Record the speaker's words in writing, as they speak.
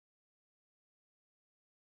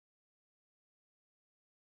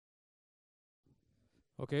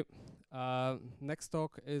Okay. Next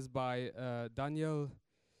talk is by Daniel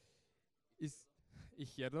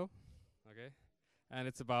Izquierdo. Okay. And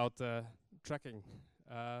it's about tracking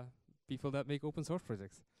people that make open source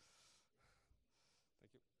projects.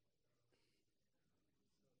 Thank you.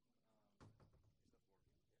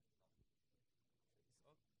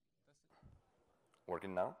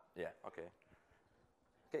 Working now? Yeah, okay.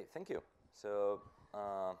 Okay, thank you. So,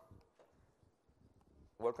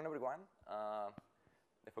 welcome everyone.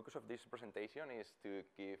 The focus of this presentation is to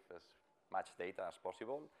give as much data as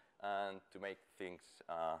possible and to make things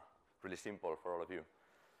really simple for all of you.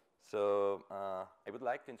 So, I would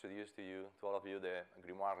like to introduce to all of you, the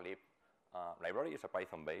GrimoireLib library. It's a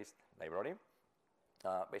Python-based library.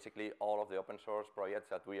 Basically, all of the open source projects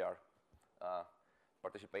that we are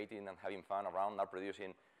participating and having fun around are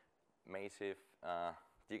producing massive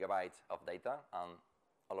gigabytes of data, and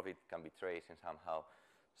all of it can be traced in somehow.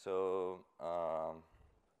 So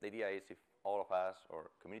the idea is if all of us, or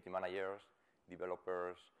community managers,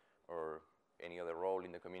 developers, or any other role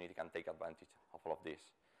in the community can take advantage of all of this.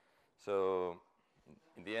 So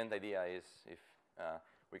in the end, the idea is if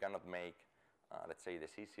we cannot make, let's say,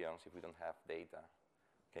 decisions if we don't have data.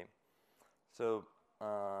 Okay. So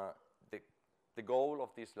the goal of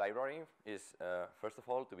this library is, first of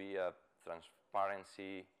all, to be a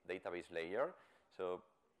transparency database layer. So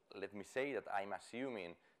let me say that I'm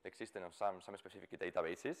assuming the existence of some specific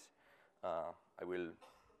databases. I will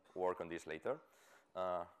work on this later.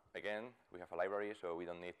 Again, we have a library, so we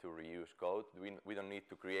don't need to reuse code. We don't need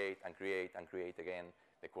to create and create and create again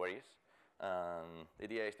the queries. The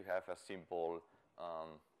idea is to have a simple,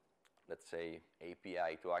 let's say,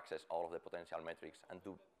 API to access all of the potential metrics and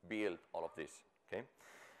to build all of this. Okay.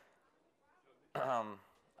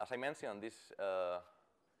 As I mentioned, this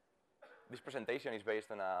presentation is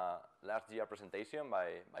based on a last year presentation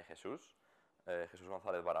by Jesus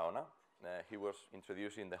González Barahona. He was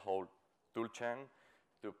introducing the whole toolchain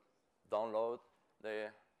to download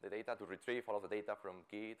the data, to retrieve all of the data from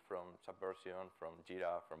Git, from Subversion, from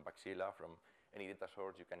Jira, from Baxilla, from any data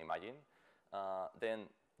source you can imagine. Then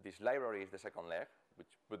this library is the second leg,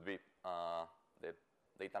 which would be the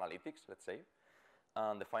data analytics, let's say.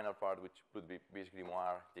 And the final part, which would be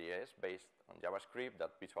GrimoireJS based on JavaScript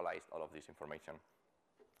that visualized all of this information.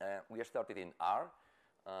 We started in R.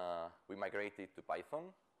 We migrated to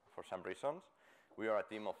Python for some reasons. We are a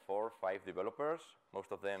team of 4 or 5 developers,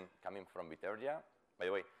 most of them coming from Vitergia. By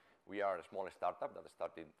the way, we are a small startup that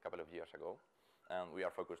started a couple of years ago, and we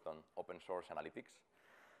are focused on open source analytics.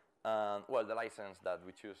 And well, the license that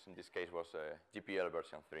we choose in this case was GPL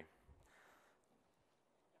version 3.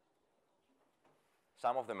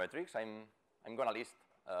 Some of the metrics, I'm going to list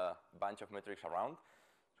a bunch of metrics around.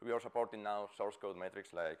 So we are supporting now source code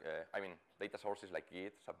metrics like, data sources like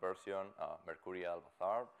Git, Subversion, Mercurial,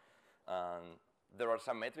 Bazaar. And there are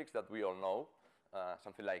some metrics that we all know,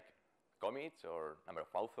 something like commits, or number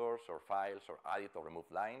of authors, or files, or added or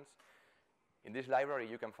removed lines. In this library,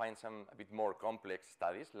 you can find some a bit more complex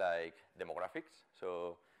studies like demographics.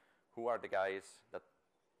 So who are the guys that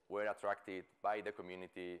were attracted by the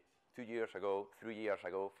community 2 years ago, 3 years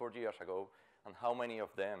ago, 4 years ago, and how many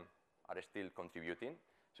of them are still contributing?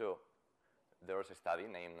 So there's a study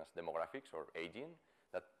named as demographics or aging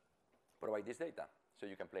that provide this data, so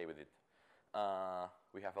you can play with it.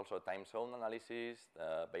 We have also time zone analysis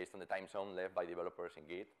based on the time zone left by developers in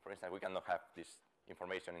Git. For instance, we cannot have this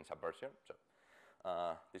information in Subversion, so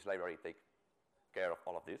this library takes care of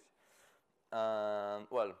all of this.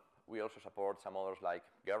 Well, we also support some others like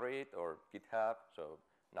Gerrit or GitHub, so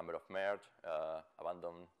number of merge,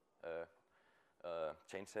 abandoned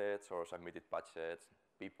change sets or submitted patch sets,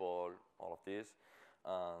 people, all of this.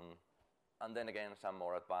 And then again, some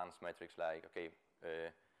more advanced metrics like, okay,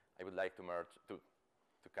 I would like to merge, to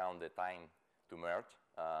count the time to merge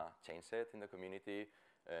change set in the community,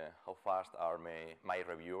 how fast are my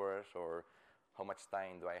reviewers, or how much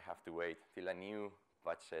time do I have to wait till a new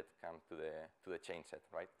patch set comes to the change set,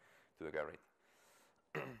 right, to the Gerrit.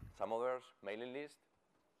 Some others, mailing list.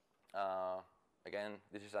 Again,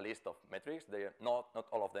 this is a list of metrics. Not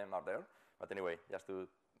all of them are there, but anyway, just to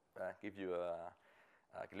give you a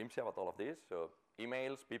glimpse about all of this. So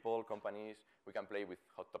emails, people, companies, we can play with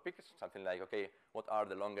hot topics, something like, okay, what are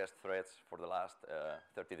the longest threads for the last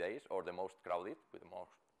 30 days, or the most crowded, with the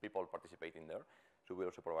most people participating there. So we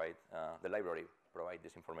also provide, the library provide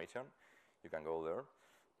this information. You can go there.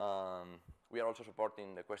 We are also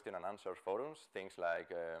supporting the question and answers forums, things like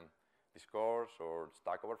Discourse or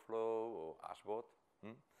Stack Overflow or Ashbot.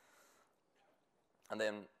 And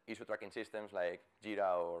then issue tracking systems like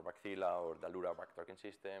Jira or Baxilla or the Lura back tracking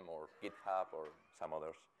system or GitHub or some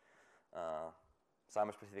others.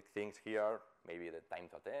 some specific things here, maybe the time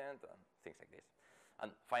to attend, and things like this.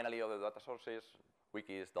 And finally, other data sources,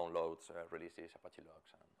 wikis, downloads, releases, Apache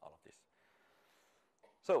logs, and all of this.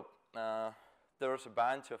 So there's a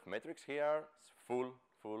bunch of metrics here. It's full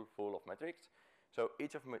of metrics. So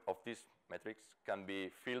each of these metrics can be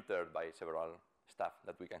filtered by several stuff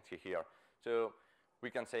that we can see here. So we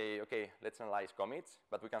can say, OK, let's analyze commits,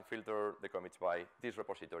 but we can filter the commits by this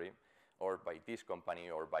repository, or by this company,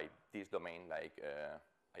 or by this domain, like,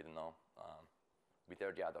 I don't know,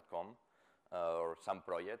 vitergia.com, or some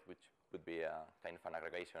project, which would be a kind of an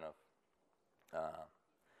aggregation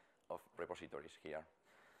of repositories here.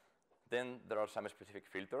 Then there are some specific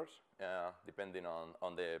filters, depending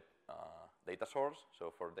on the data source.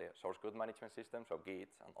 So for the source code management system, so Git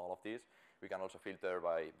and all of these, we can also filter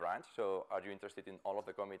by branch. So are you interested in all of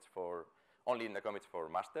the commits only in the commits for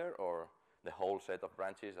master, or the whole set of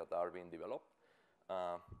branches that are being developed?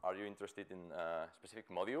 Are you interested in specific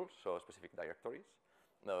modules, so specific directories?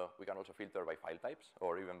 No, we can also filter by file types,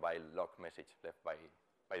 or even by log message left by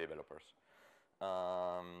developers.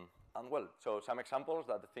 And well, so some examples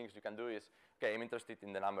that the things you can do is, OK, I'm interested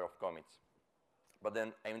in the number of commits, but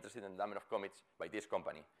then I'm interested in the number of commits by this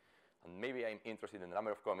company. And maybe I'm interested in the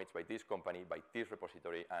number of commits by this company, by this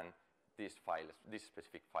repository, and this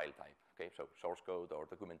specific file type. Okay, so source code or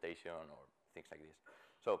documentation or things like this.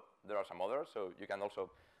 So there are some others. So you can also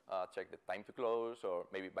check the time to close, or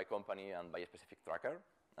maybe by company and by a specific tracker,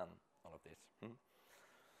 and all of this.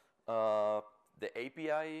 The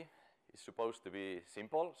API is supposed to be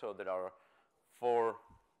simple. So there are four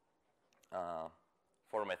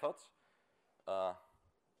methods.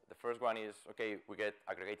 The first one is, OK, we get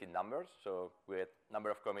aggregated numbers. So we get number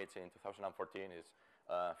of commits in 2014 is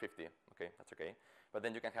 50. OK, that's OK. But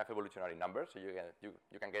then you can have evolutionary numbers. So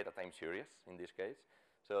you can get a time series in this case.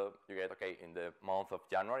 So you get, OK, in the month of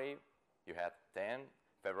January, you had 10.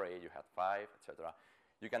 February, you had 5, etc.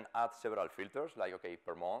 You can add several filters, like, OK,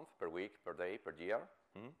 per month, per week, per day, per year.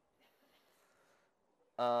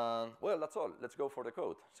 Well, that's all. Let's go for the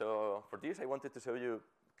code. So for this, I wanted to show you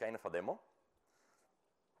kind of a demo.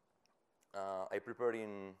 I prepared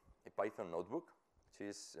in a Python notebook, which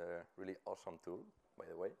is a really awesome tool, by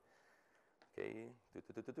the way. OK,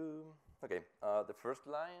 OK, the first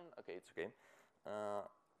line, OK, it's OK.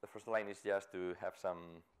 The first line is just to have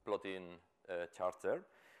some plotting charts there.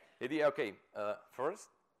 The idea, OK, first,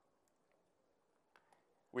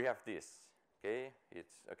 we have this. OK,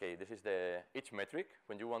 it's OK. This is each metric.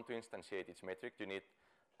 When you want to instantiate each metric, you need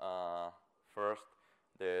first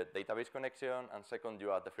the database connection, and second,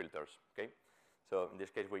 you add the filters. OK, so in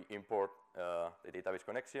this case, we import the database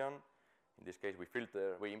connection. In this case,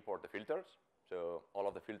 we import the filters. So all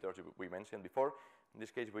of the filters we mentioned before. In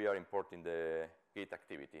this case, we are importing the Git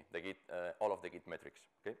activity, all of the Git metrics.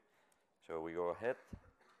 OK, so we go ahead.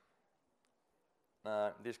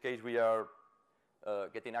 In this case, we are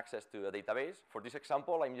getting access to a database. For this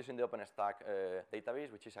example, I'm using the OpenStack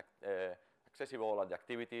database, which is accessible at the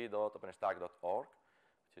activity.openstack.org,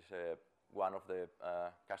 which is one of the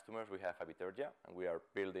customers we have at Vitergia, and we are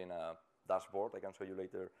building a dashboard. I can show you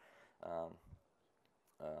later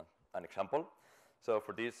an example. So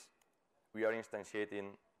for this, we are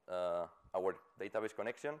instantiating our database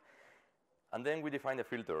connection, and then we define the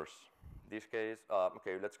filters. In this case,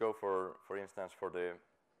 OK, let's go for instance, for the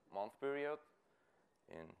month period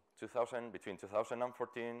between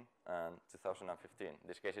 2014 and 2015. In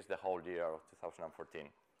this case, it's the whole year of 2014.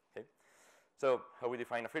 Okay, so how we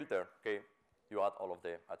define a filter? Okay, you add all of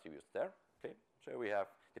the attributes there. Okay, so we have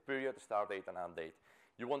the period, start date, and end date.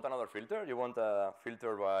 You want another filter? You want a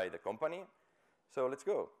filter by the company? So let's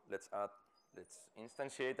go. Let's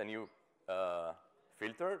instantiate a new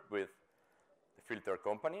filter with the filter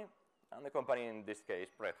company, and the company in this case,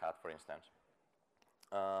 Red Hat, for instance.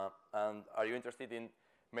 And are you interested in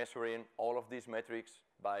measuring all of these metrics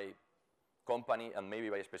by company and maybe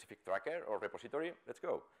by a specific tracker or repository? Let's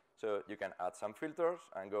go. So you can add some filters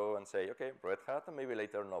and go and say, OK, Red Hat, and maybe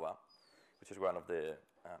later Nova, which is one of the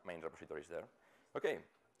main repositories there. OK,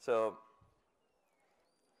 so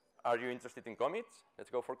are you interested in commits? Let's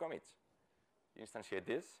go for commits. You instantiate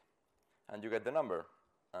this, and you get the number.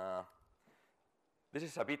 This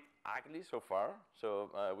is a bit ugly so far. So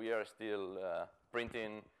we are still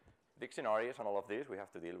printing dictionaries and all of this. We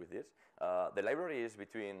have to deal with this. The library is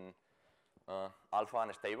between alpha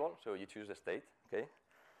and stable, so you choose the state. Okay.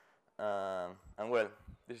 And well,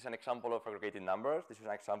 this is an example of aggregated numbers. This is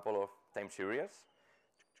an example of time series.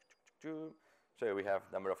 So we have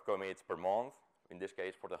number of commits per month. In this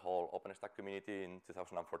case, for the whole OpenStack community in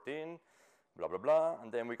 2014, blah, blah, blah.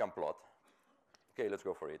 And then we can plot. OK, let's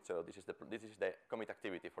go for it. So this is the commit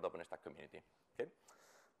activity for the OpenStack community. Okay.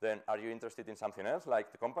 Then are you interested in something else,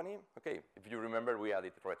 like the company? Okay, if you remember, we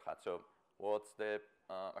added Red Hat. So what's the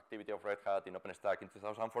activity of Red Hat in OpenStack in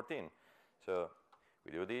 2014? So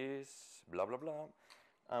we do this, blah, blah, blah,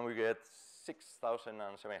 and we get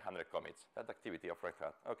 6,700 commits. That's the activity of Red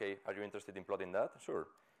Hat. Okay, are you interested in plotting that? Sure,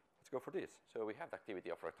 let's go for this. So we have the activity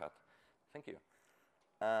of Red Hat. Thank you.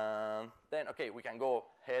 And then, okay, we can go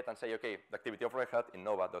ahead and say, okay, the activity of Red Hat in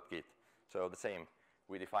nova.git. So the same,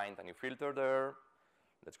 we defined a new filter there.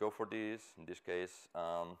 Let's go for this. In this case,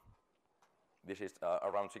 this is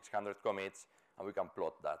around 600 commits, and we can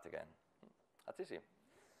plot that again. That's easy.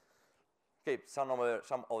 Okay, some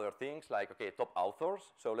other things like, okay, top authors.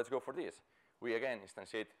 So let's go for this. We again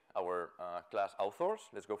instantiate our class authors.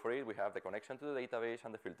 Let's go for it. We have the connection to the database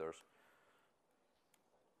and the filters.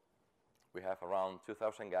 We have around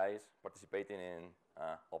 2,000 guys participating in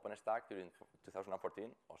OpenStack during 2014.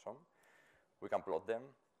 Awesome. We can plot them.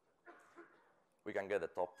 We can get the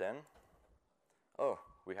top 10. Oh,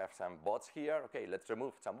 we have some bots here. Okay, let's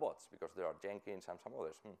remove some bots because there are Jenkins and some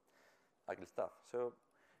others. Ugly stuff. So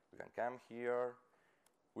we can come here.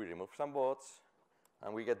 We remove some bots,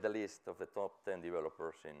 and we get the list of the top 10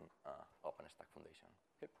 developers in OpenStack Foundation.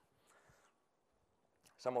 Okay.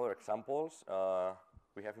 Some other examples.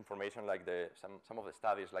 We have information like some of the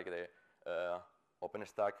studies like the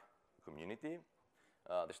OpenStack community.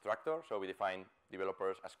 The structure, so we define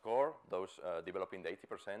developers as core, those developing the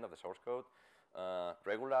 80% of the source code.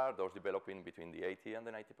 Regular, those developing between the 80 and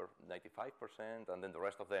the 95%, and then the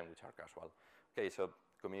rest of them, which are casual. Okay, so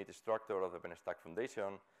community structure of the OpenStack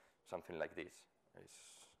Foundation, something like this is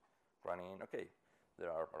running. Okay,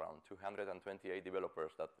 there are around 228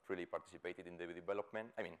 developers that really participated in the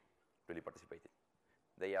development. I mean, really participated.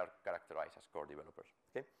 They are characterized as core developers.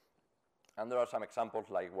 Okay, and there are some examples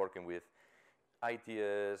like working with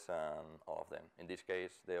ITS and all of them. In this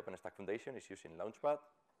case, the OpenStack Foundation is using Launchpad,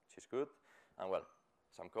 which is good. And well,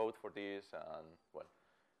 some code for this, and well,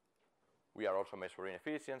 we are also measuring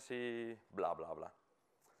efficiency, blah, blah, blah.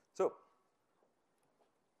 So,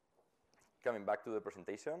 coming back to the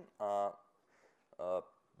presentation,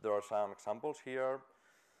 there are some examples here.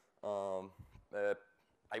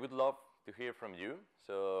 I would love to hear from you.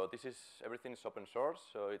 So everything is open source,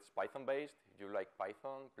 so it's Python based. If you like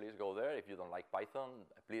Python, please go there. If you don't like Python,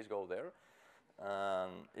 please go there.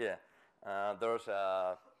 Yeah, there's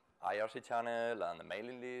a IRC channel and a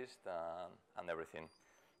mailing list and everything.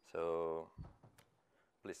 So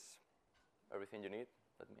please, everything you need,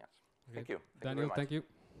 let me ask. Okay. Thank you. Daniel, thank you.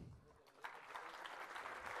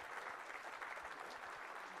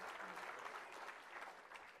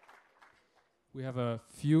 We have a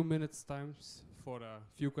few minutes time for a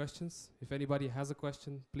few questions. If anybody has a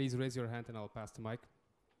question, please raise your hand and I'll pass the mic.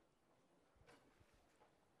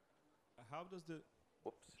 How does the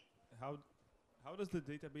Oops. how does the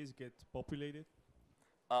database get populated?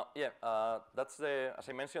 That's as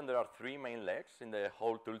I mentioned, there are three main legs in the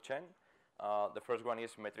whole toolchain. The first one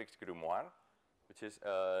is metrics grimoire, which is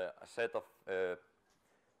a set of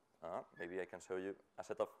maybe I can show you a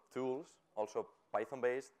set of tools, also Python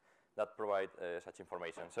based, that provide such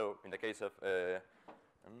information. So in the case of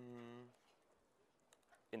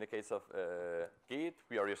Git,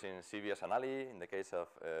 we are using CVS and Ali. In the case of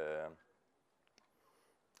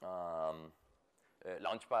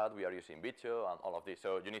Launchpad, we are using Bicho and all of this.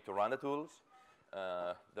 So you need to run the tools.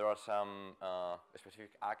 There are some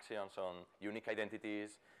specific actions on unique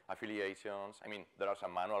identities, affiliations. I mean, there are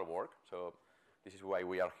some manual work. So this is why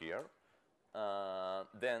we are here.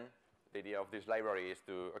 Then the idea of this library is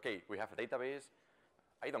to, okay, we have a database.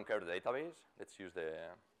 I don't care the database. Let's use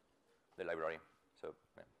the library. So,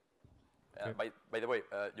 okay. By the way,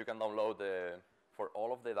 you can download for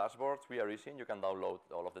all of the dashboards we are using. You can download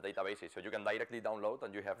all of the databases. So you can directly download,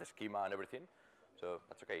 and you have the schema and everything. So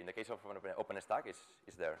that's okay. In the case of OpenStack,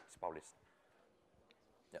 it's there. It's published.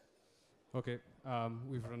 Yeah. Okay.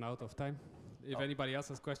 We've run out of time. If anybody else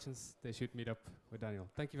has questions, they should meet up with Daniel.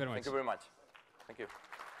 Thank you very much. Thank you very much. Thank you.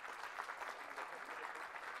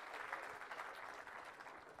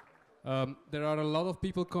 There are a lot of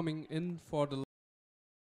people coming in for the